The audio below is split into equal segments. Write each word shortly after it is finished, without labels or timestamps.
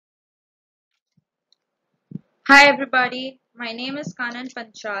Hi everybody, my name is Kanan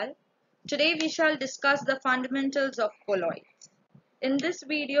Panchal. Today we shall discuss the fundamentals of colloids. In this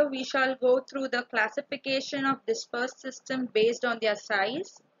video we shall go through the classification of dispersed systems based on their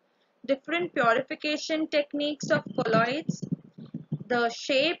size, different purification techniques of colloids, the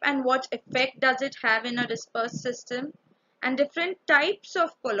shape and what effect does it have in a dispersed system, and different types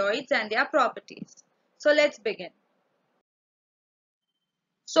of colloids and their properties. So let's begin.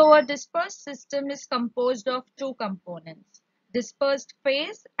 So a dispersed system is composed of two components, dispersed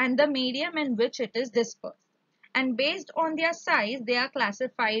phase and the medium in which it is dispersed. And based on their size, they are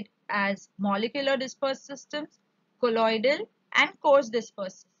classified as molecular dispersed systems, colloidal and coarse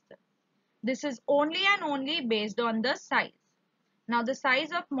dispersed systems. This is only and only based on the size. Now the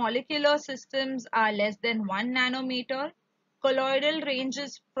size of molecular systems are less than 1 nanometer. Colloidal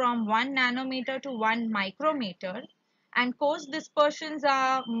ranges from 1 nanometer to 1 micrometer, and coarse dispersions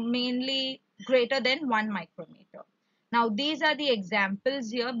are mainly greater than 1 micrometer. Now these are the examples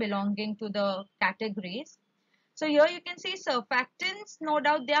here belonging to the categories. So here you can see surfactants, no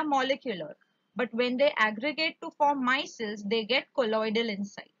doubt they are molecular, but when they aggregate to form micelles, they get colloidal in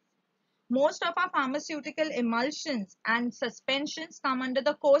size. Most of our pharmaceutical emulsions and suspensions come under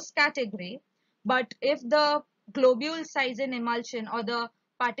the coarse category, but if the globule size in emulsion or the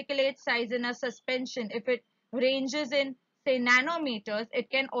particulate size in a suspension, if it ranges in say nanometers, it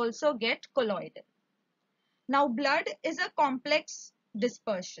can also get colloidal. Now blood is a complex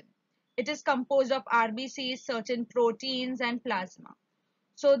dispersion. It is composed of RBCs, certain proteins and plasma.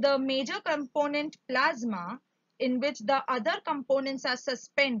 So the major component plasma, in which the other components are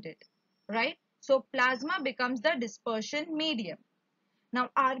suspended, right? So plasma becomes the dispersion medium. Now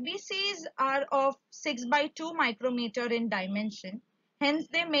RBCs are of 6 by 2 micrometer in dimension. Hence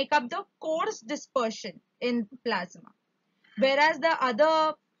they make up the coarse dispersion in plasma. Whereas the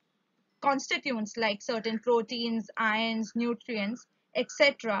other constituents like certain proteins, ions, nutrients,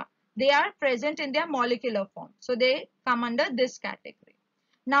 etc., they are present in their molecular form. So they come under this category.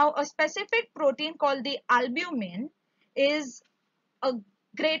 Now a specific protein called the albumin is a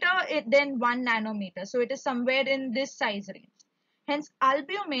greater than 1 nanometer. So it is somewhere in this size range. Hence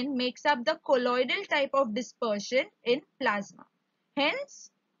albumin makes up the colloidal type of dispersion in plasma. Hence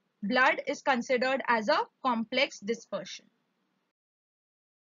blood is considered as a complex dispersion.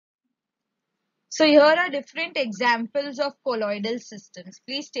 So here are different examples of colloidal systems.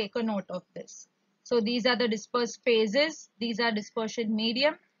 Please take a note of this. So these are the dispersed phases, these are dispersion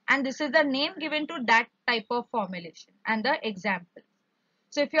medium, and this is the name given to that type of formulation and the example.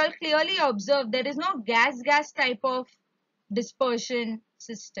 So if you all clearly observe, there is no gas-gas type of dispersion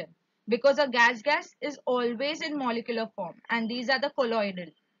system because a gas-gas is always in molecular form, and these are the colloidal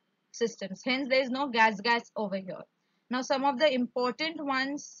systems. Hence there is no gas-gas over here. Now some of the important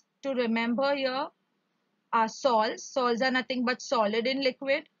ones to remember here are sols. Sols are nothing but solid in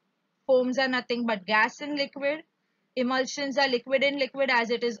liquid. Foams are nothing but gas in liquid. Emulsions are liquid in liquid, as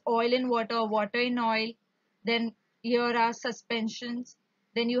it is oil in water, water in oil. Then here are suspensions.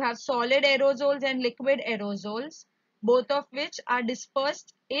 Then you have solid aerosols and liquid aerosols, both of which are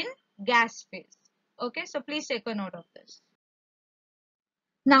dispersed in gas phase. Okay, so please take a note of this.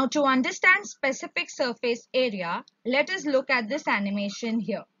 Now to understand specific surface area, let us look at this animation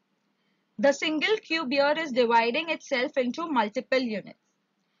here. The single cube here is dividing itself into multiple units.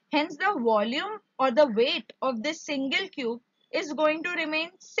 Hence the volume or the weight of this single cube is going to remain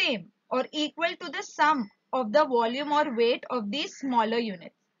same or equal to the sum of the volume or weight of these smaller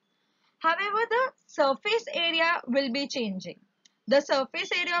units. However, the surface area will be changing. The surface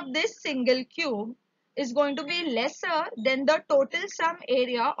area of this single cube is going to be lesser than the total sum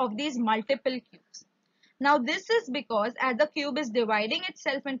area of these multiple cubes. Now this is because as the cube is dividing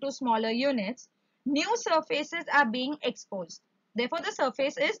itself into smaller units, new surfaces are being exposed. Therefore, the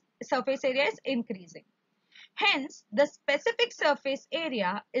surface area is increasing. Hence, the specific surface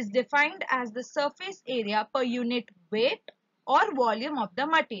area is defined as the surface area per unit weight or volume of the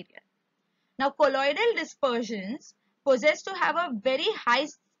material. Now, colloidal dispersions possess to have a very high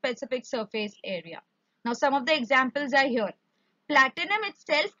specific surface area. Now, some of the examples are here. Platinum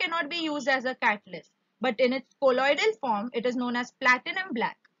itself cannot be used as a catalyst, but in its colloidal form, it is known as platinum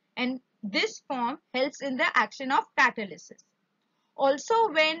black, and this form helps in the action of catalysis. Also,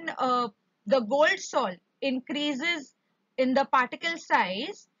 when the gold salt increases in the particle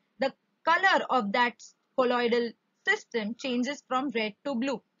size, the color of that colloidal system changes from red to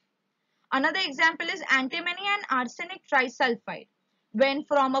blue. Another example is antimony and arsenic trisulfide. When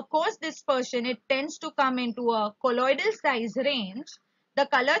from a coarse dispersion it tends to come into a colloidal size range, the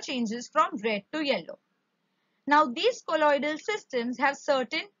color changes from red to yellow. Now these colloidal systems have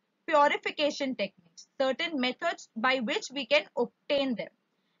certain purification techniques. certain methods by which we can obtain them,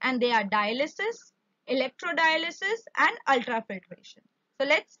 and they are dialysis, electrodialysis and ultrafiltration. So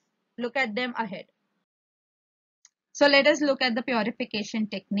let's look at them ahead. So let us look at the purification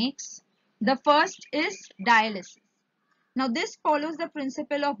techniques. The first is dialysis. Now this follows the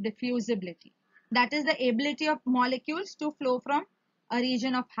principle of diffusibility, that is the ability of molecules to flow from a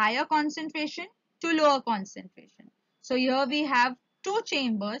region of higher concentration to lower concentration. So here we have two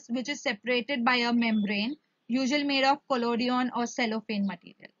chambers which is separated by a membrane, usually made of collodion or cellophane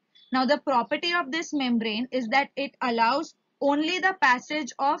material. Now the property of this membrane is that it allows only the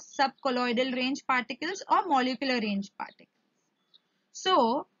passage of subcolloidal range particles or molecular range particles.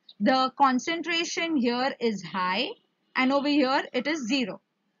 So the concentration here is high and over here it is 0.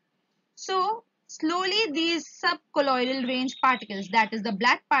 So slowly these subcolloidal range particles, that is the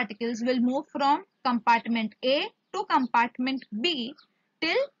black particles, will move from compartment A to compartment B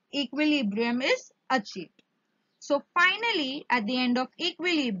till equilibrium is achieved. So finally at the end of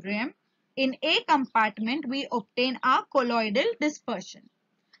equilibrium in A compartment we obtain our colloidal dispersion.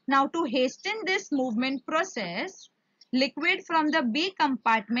 Now to hasten this movement process, liquid from the B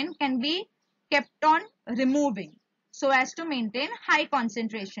compartment can be kept on removing so as to maintain high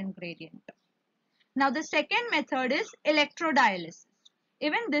concentration gradient. Now the second method is electrodialysis.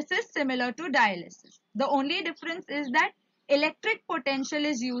 Even this is similar to dialysis. The only difference is that electric potential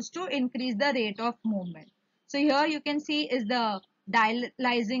is used to increase the rate of movement. So here you can see is the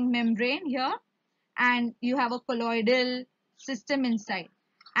dialyzing membrane here, and you have a colloidal system inside,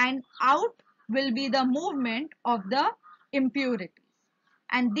 and out will be the movement of the impurities,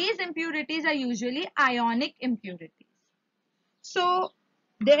 and these impurities are usually ionic impurities. So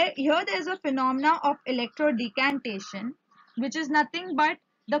there's a phenomena of electrodecantation, which is nothing but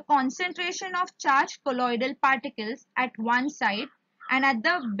the concentration of charged colloidal particles at one side and at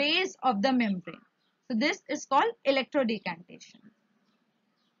the base of the membrane. So this is called electrodecantation.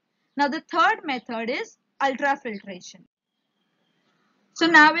 Now the third method is ultrafiltration. So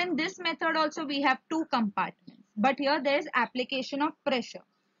now in this method also we have two compartments, but here there is application of pressure.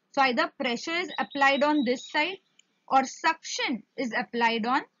 So either pressure is applied on this side or suction is applied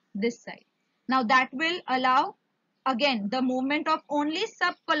on this side. Now that will allow again the movement of only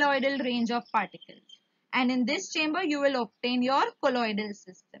subcolloidal range of particles, and in this chamber you will obtain your colloidal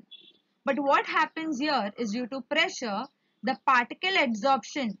system. But what happens here is due to pressure, the particle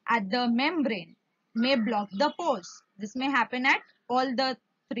adsorption at the membrane may block the pores. This may happen at all the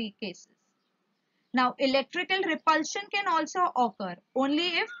three cases. Now, electrical repulsion can also occur only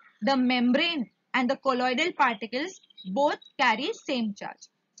if the membrane and the colloidal particles both carry same charge.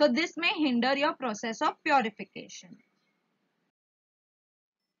 So, this may hinder your process of purification.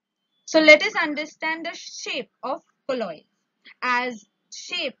 So, let us understand the shape of colloids, as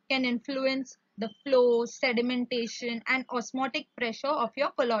shape can influence the flow, sedimentation and osmotic pressure of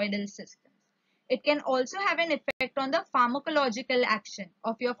your colloidal systems. It can also have an effect on the pharmacological action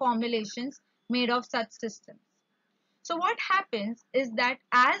of your formulations made of such systems. So what happens is that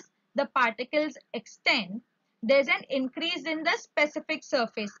as the particles extend, there's an increase in the specific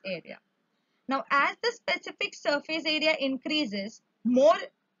surface area. Now as the specific surface area increases, more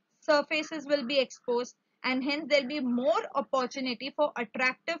surfaces will be exposed, and hence there will be more opportunity for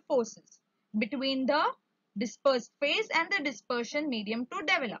attractive forces between the dispersed phase and the dispersion medium to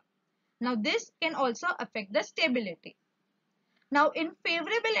develop. Now this can also affect the stability. Now in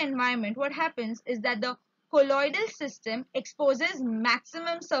favorable environment, what happens is that the colloidal system exposes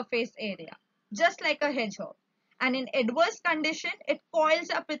maximum surface area, just like a hedgehog, and in adverse condition it coils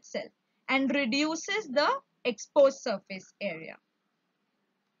up itself and reduces the exposed surface area.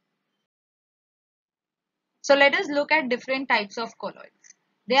 So let us look at different types of colloids.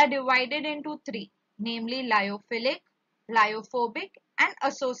 They are divided into three, namely lyophilic, lyophobic and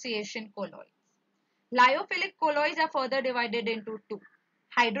association colloids. Lyophilic colloids are further divided into two,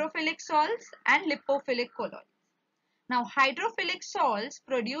 hydrophilic salts and lipophilic colloids. Now hydrophilic salts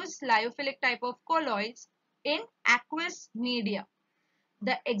produce lyophilic type of colloids in aqueous media.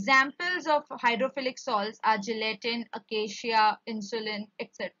 The examples of hydrophilic salts are gelatin, acacia, insulin,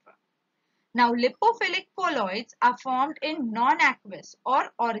 etc. Now lipophilic colloids are formed in non-aqueous or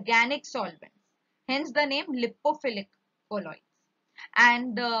organic solvents, hence the name lipophilic colloids.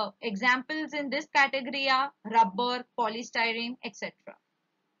 And the examples in this category are rubber, polystyrene, etc.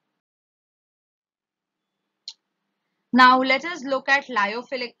 Now let us look at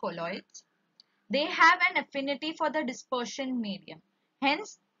lyophilic colloids. They have an affinity for the dispersion medium.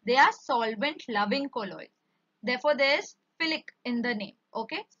 Hence, they are solvent-loving colloids. Therefore, there is philic in the name.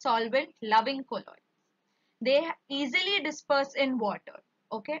 Okay, solvent-loving colloids. They easily disperse in water.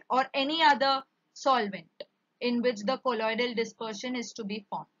 Okay, or any other solvent in which the colloidal dispersion is to be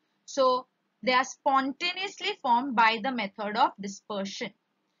formed. So they are spontaneously formed by the method of dispersion.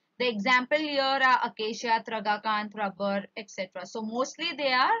 The example here are acacia, tragacanth, rubber, etc. So mostly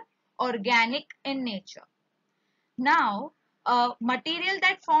they are organic in nature. Now, a material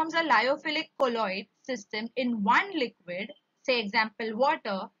that forms a lyophilic colloid system in one liquid, say example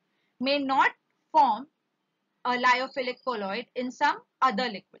water, may not form a lyophilic colloid in some other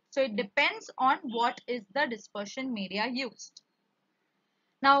liquid. So it depends on what is the dispersion media used.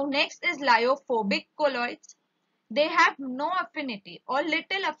 Now next is lyophobic colloids. They have no affinity or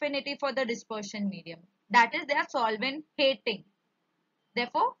little affinity for the dispersion medium. That is, they are solvent hating.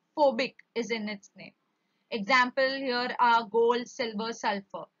 Therefore, phobic is in its name. Example here are gold, silver,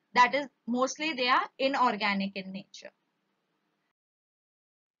 sulfur. That is, mostly they are inorganic in nature.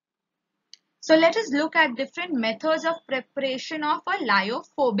 So let us look at different methods of preparation of a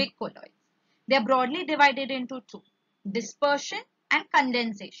lyophobic colloid. They are broadly divided into two, dispersion and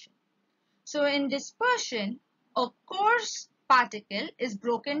condensation. So in dispersion, a coarse particle is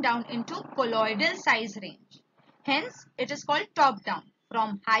broken down into colloidal size range. Hence, it is called top down,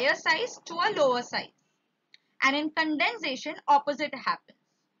 from higher size to a lower size. And in condensation, opposite happens.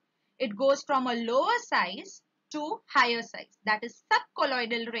 It goes from a lower size to higher size, that is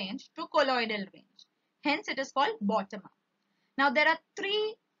subcolloidal range to colloidal range. Hence, it is called bottom up. Now, there are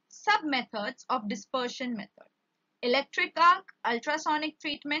three sub-methods of dispersion method: electric arc, ultrasonic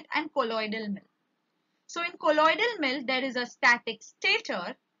treatment, and colloidal mill. So, in colloidal mill, there is a static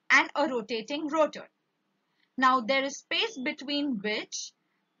stator and a rotating rotor. Now, there is space between which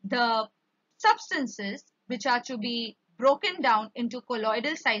the substances which are to be broken down into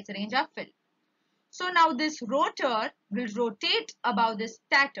colloidal size range are filled. So now this rotor will rotate above the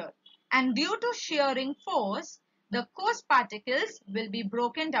stator, and due to shearing force, the coarse particles will be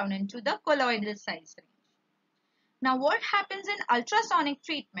broken down into the colloidal size range. Now what happens in ultrasonic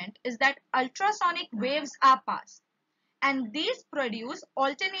treatment is that ultrasonic waves are passed, and these produce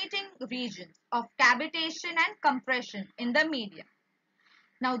alternating regions of cavitation and compression in the medium.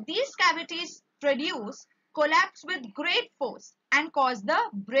 Now these cavities produce collapse with great force and cause the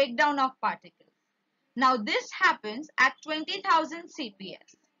breakdown of particles. Now this happens at 20,000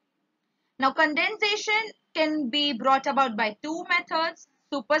 CPS. Now condensation can be brought about by two methods: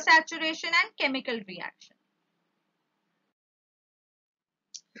 supersaturation and chemical reaction.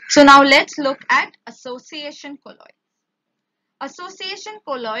 So now let's look at association colloids. Association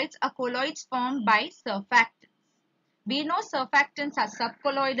colloids are colloids formed by surfactants. We know surfactants are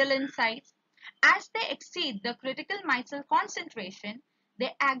subcolloidal in size. As they exceed the critical micelle concentration, they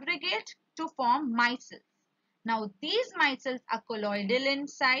aggregate to form micelles. Now these micelles are colloidal in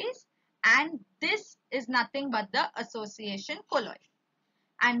size, and this is nothing but the association colloid.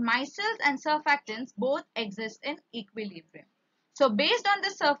 And micelles and surfactants both exist in equilibrium. So based on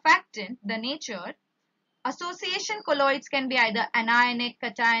the surfactant, the nature, association colloids can be either anionic,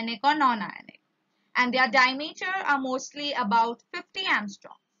 cationic or non-ionic, and their diameter are mostly about 50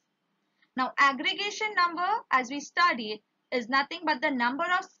 angstroms. Now aggregation number, as we studied, is nothing but the number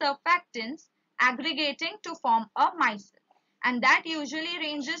of surfactants aggregating to form a micelle, and that usually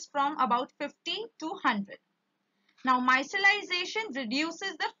ranges from about 50 to 100. Now micellization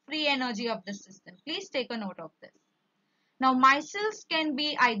reduces the free energy of the system. Please take a note of this. Now micelles can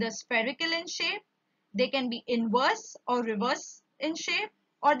be either spherical in shape, they can be inverse or reverse in shape,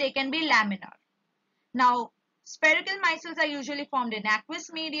 or they can be laminar. Now spherical micelles are usually formed in aqueous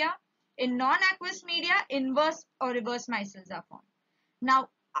media. In non-aqueous media, inverse or reverse micelles are formed. Now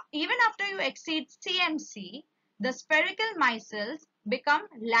even after you exceed CMC, the spherical micelles become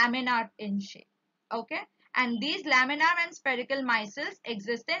laminar in shape. Okay, and these laminar and spherical micelles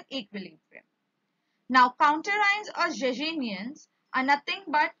exist in equilibrium. Now counterions or Jejunians are nothing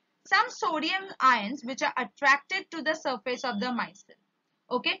but some sodium ions which are attracted to the surface of the micelle.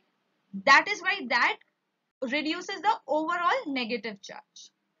 Okay, that is why that reduces the overall negative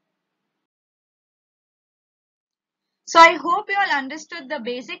charge. So I hope you all understood the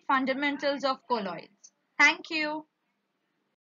basic fundamentals of colloids. Thank you.